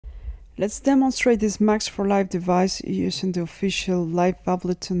Let's demonstrate this Max for Live device using the official live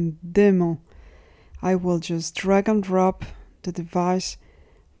Ableton demo. I will just drag and drop the device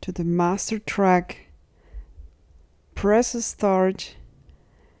to the master track, press start,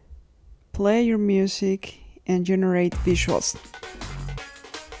 play your music, and generate visuals.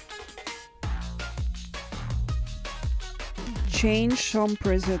 Change some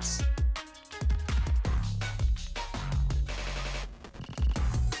presets.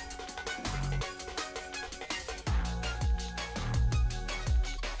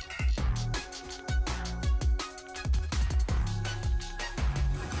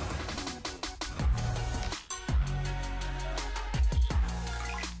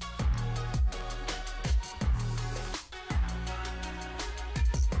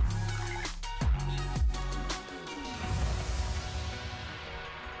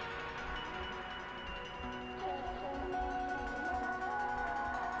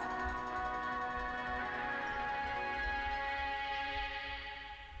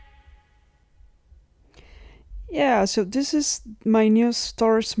 Yeah, so this is my new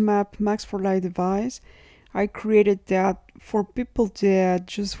Stars Map Max for Live device. I created that for people that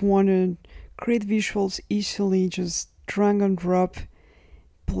just want to create visuals easily, just drag and drop,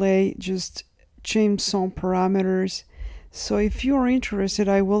 play, just change some parameters. So if you are interested,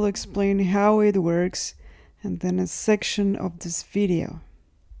 I will explain how it works and then a section of this video.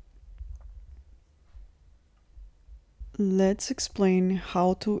 Let's explain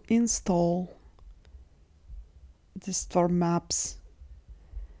how to install the Star Maps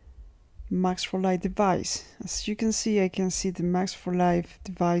Max for Live device. As you can see, I can see the Max for Live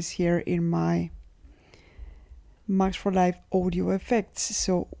device here in my Max for Live audio effects.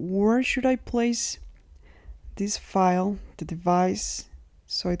 So where should I place this file, the device,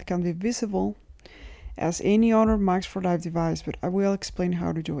 so it can be visible as any other Max for Live device? But I will explain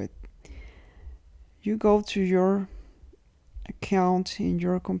how to do it. You go to your account in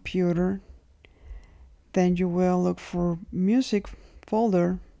your computer, then you will look for music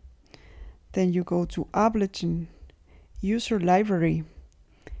folder, then you go to Ableton, user library,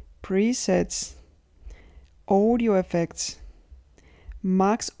 presets, audio effects,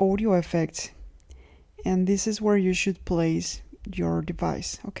 max audio effects, and this is where you should place your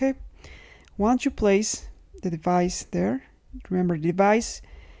device. Okay, once you place the device there, remember the device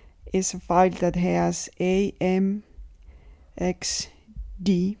is a file that has AMXD.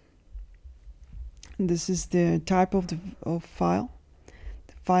 This is the type of file,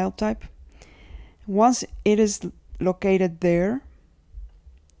 the file type. Once it is located there,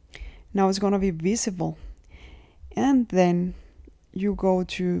 now it's going to be visible. And then you go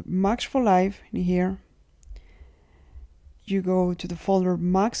to Max for Live in here. You go to the folder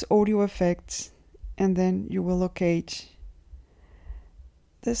Max Audio Effects, and then you will locate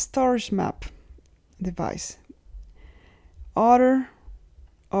the Stars Map device. Other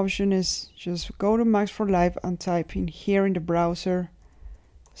option is just go to Max for Live and type in here in the browser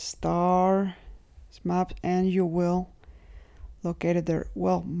Stars Map, and you will locate it there.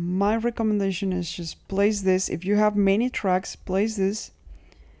 Well, my recommendation is just place this, if you have many tracks, place this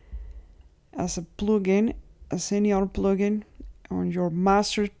as a plugin, as any other plugin on your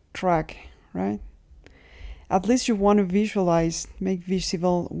master track, right? At least you want to visualize, make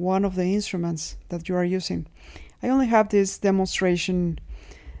visible one of the instruments that you are using. I only have this demonstration.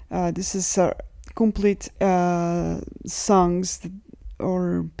 This is complete songs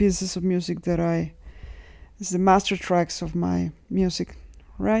or pieces of music that this is the master tracks of my music,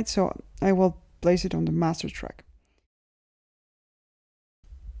 right? So I will place it on the master track.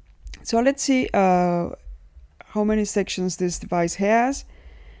 So let's see how many sections this device has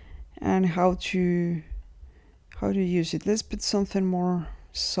and how to use it. Let's put something more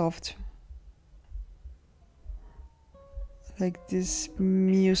soft, like this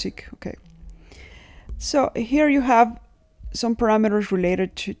music. Okay, so here you have some parameters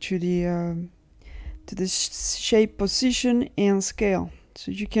related to the shape, position, and scale.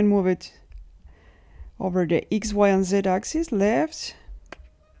 So you can move it over the X, Y, and Z axis, left,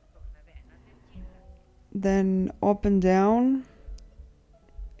 then up and down,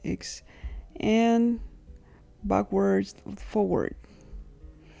 X, and backwards, forward.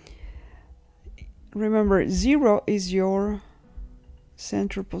 Remember, 0 is your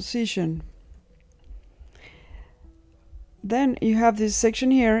center position. Then you have this section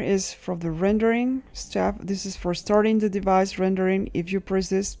here is from the rendering stuff. This is for starting the device rendering. If you press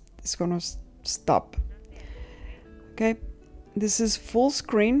this, it's gonna stop. Okay, this is full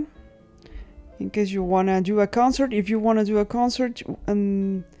screen in case you want to do a concert. If you want to do a concert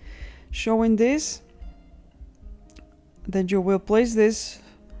and showing this, then you will place this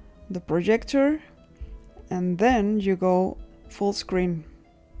the projector, and then you go full screen.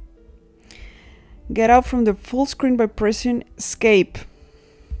 Get out from the full screen by pressing escape.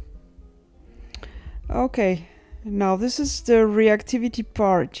 Okay, now this is the reactivity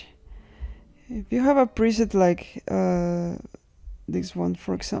part. If you have a preset like this one,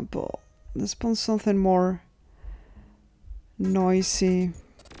 for example, let's put something more noisy.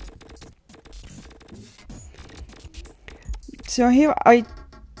 So here I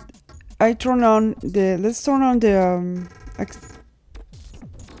turn on the, let's turn on the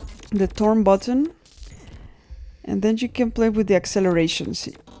turn button, and then you can play with the acceleration.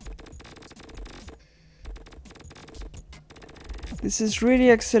 See, this is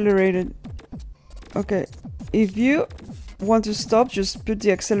really accelerated. Okay, if you want to stop, just put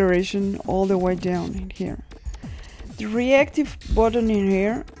the acceleration all the way down in here. The reactive button in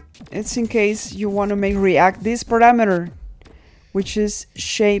here, it's in case you want to make react this parameter, which is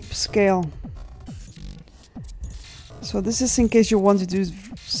shape scale. So this is in case you want to do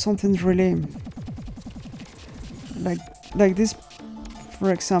something really like this,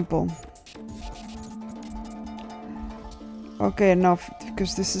 for example. Okay, enough,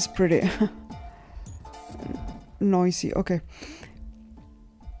 because this is pretty noisy. Okay.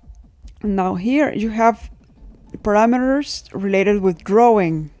 Now here you have parameters related with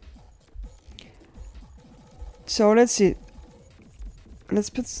drawing. So let's see. Let's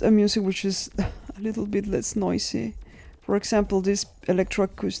put a music which is a little bit less noisy. For example, this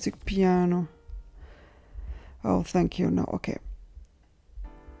electroacoustic piano. Oh, thank you. No, okay.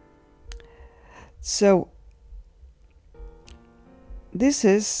 So this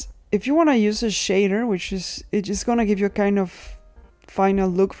is, if you want to use a shader, which is, it is going to give you a kind of final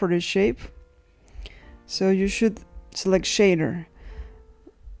look for the shape. So you should select shader.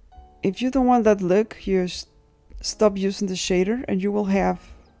 If you don't want that look, you stop using the shader and you will have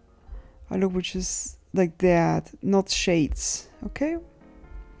a look which is like that, not shades. Okay.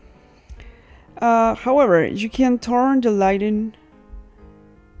 However, you can turn the lighting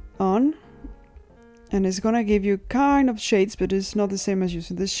on and it's gonna give you kind of shades, but it's not the same as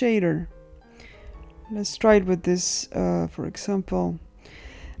using the shader. Let's try it with this, for example,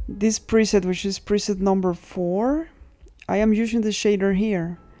 this preset, which is preset number 4. I am using the shader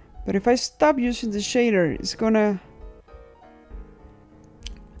here, but if I stop using the shader, it's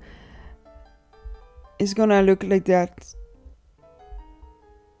gonna look like that.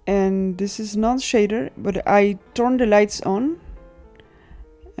 And this is not shader, but I turn the lights on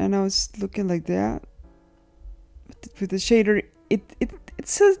and now it's looking like that. With the shader,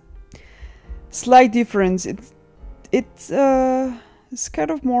 it's a slight difference. It's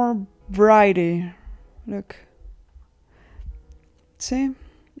kind of more brighty. Look, see,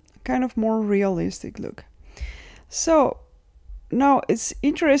 kind of more realistic look. So now it's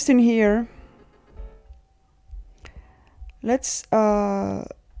interesting here. Let's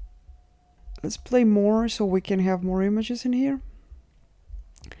play more so we can have more images in here.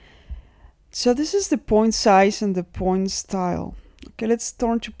 So this is the point size and the point style. Okay, let's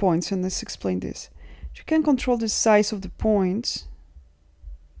turn to points and let's explain this. You can control the size of the points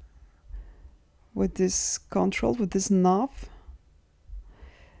with this control, with this knob.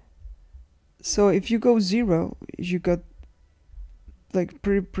 So if you go 0, you got like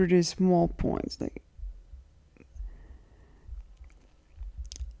pretty small points. Like,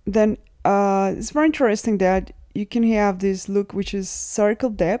 then it's very interesting that you can have this look which is circle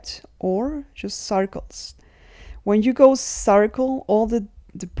depth or just circles. When you go circle, all the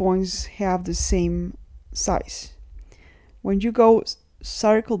points have the same size. When you go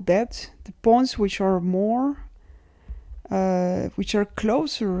circle depth, the points which are more, which are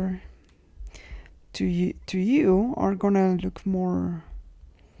closer to you are gonna look more,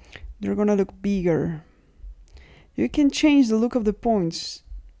 they're gonna look bigger. You can change the look of the points,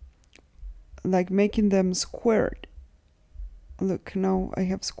 like making them squared. Look, now I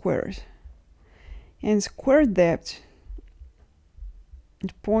have squares. And square depth,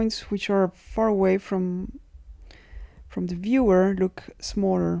 the points which are far away from the viewer look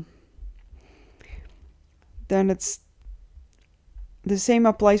smaller. Then it's the same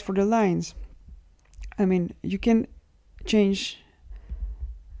applies for the lines. I mean, you can change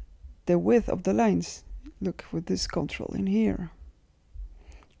the width of the lines. Look, with this control in here.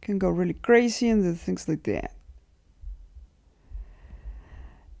 Can go really crazy and do things like that.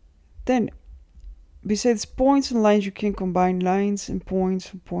 Then, besides points and lines, you can combine lines and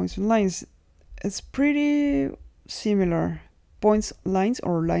points and lines. It's pretty similar. Points, lines,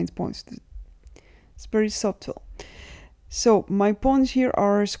 or lines, points. It's very subtle. So my points here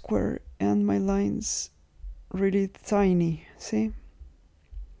are square and my lines really tiny. See?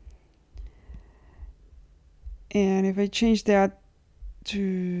 And if I change that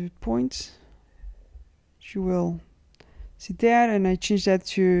to points, you will see that, and I change that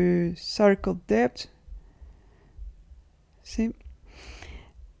to circle depth. See?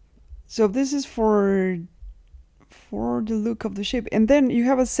 So this is for the look of the shape. And then you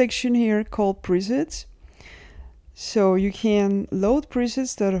have a section here called presets. So you can load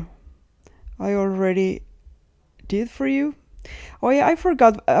presets that I already did for you. Oh yeah, I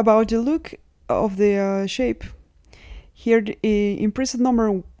forgot about the look of the shape. Here in preset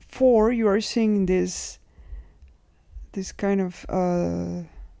number 4, you are seeing this kind of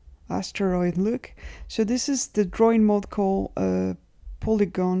asteroid look. So this is the drawing mode called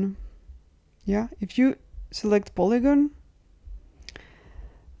polygon. Yeah, if you select polygon,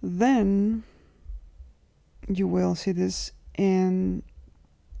 then you will see this, and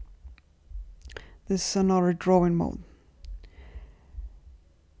this is another drawing mode.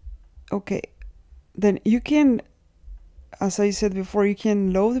 Okay, then you can, as I said before, you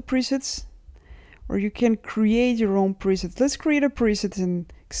can load the presets, or you can create your own presets. Let's create a preset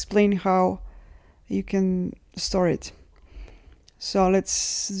and explain how you can store it. So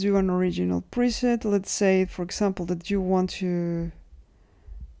let's do an original preset. Let's say, for example, that you want to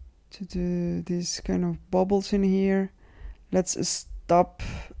do this kind of bubbles in here. Let's stop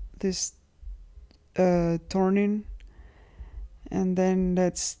this turning, and then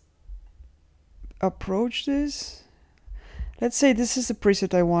let's approach this. Let's say this is the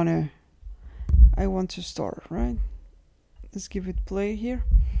preset I want to store, right? Let's give it play here.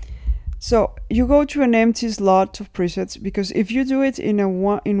 So you go to an empty slot of presets, because if you do it in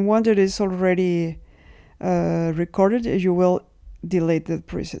one that is already recorded, you will delete that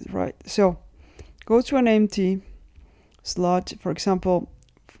preset, right? So go to an empty slot, for example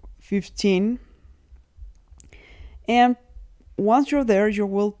 15, and once you're there, you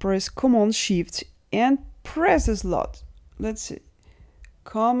will press Command Shift and press the slot. Let's see,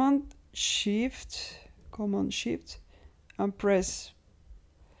 Command Shift, and press.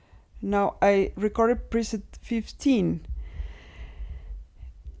 Now I recorded preset 15.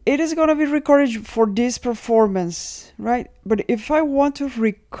 It is gonna be recorded for this performance, right? But if I want to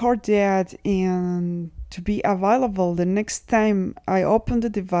record that and to be available the next time I open the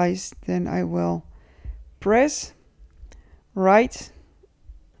device, then I will press right.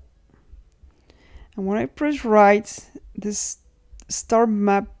 And when I press right, this star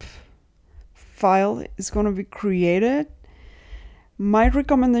map file is gonna be created. My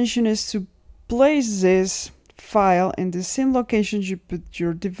recommendation is to place this file in the same location you put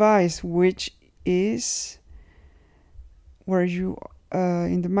your device, which is where you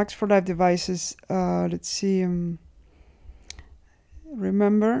in the Max for Live devices. Let's see.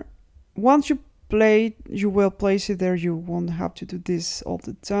 Remember, once you play it, you will place it there. You won't have to do this all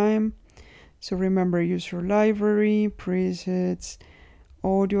the time. So remember, use your library, presets,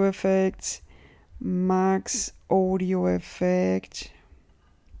 audio effects, Max audio effect,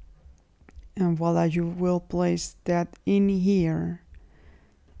 and voila, you will place that in here.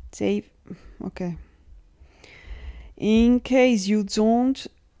 Save. Okay. In case you don't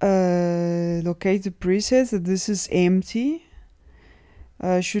locate the presets, that this is empty,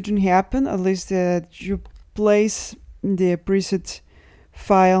 shouldn't happen, at least that you place the preset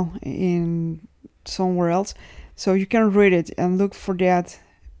file in somewhere else, so you can read it and look for that.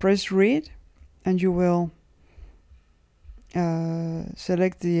 Press read, and you will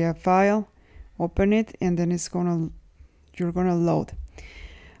select the file, open it, and then you're gonna load.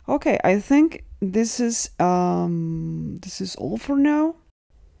 Okay, I think this is all for now.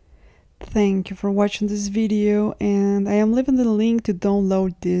 Thank you for watching this video, and I am leaving the link to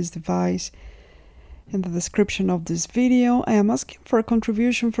download this device in the description of this video. I am asking for a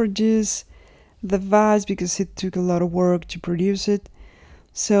contribution for this device because it took a lot of work to produce it.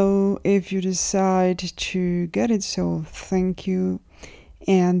 So if you decide to get it, so thank you,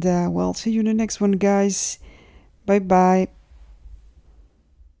 and well, see you in the next one, guys. Bye bye.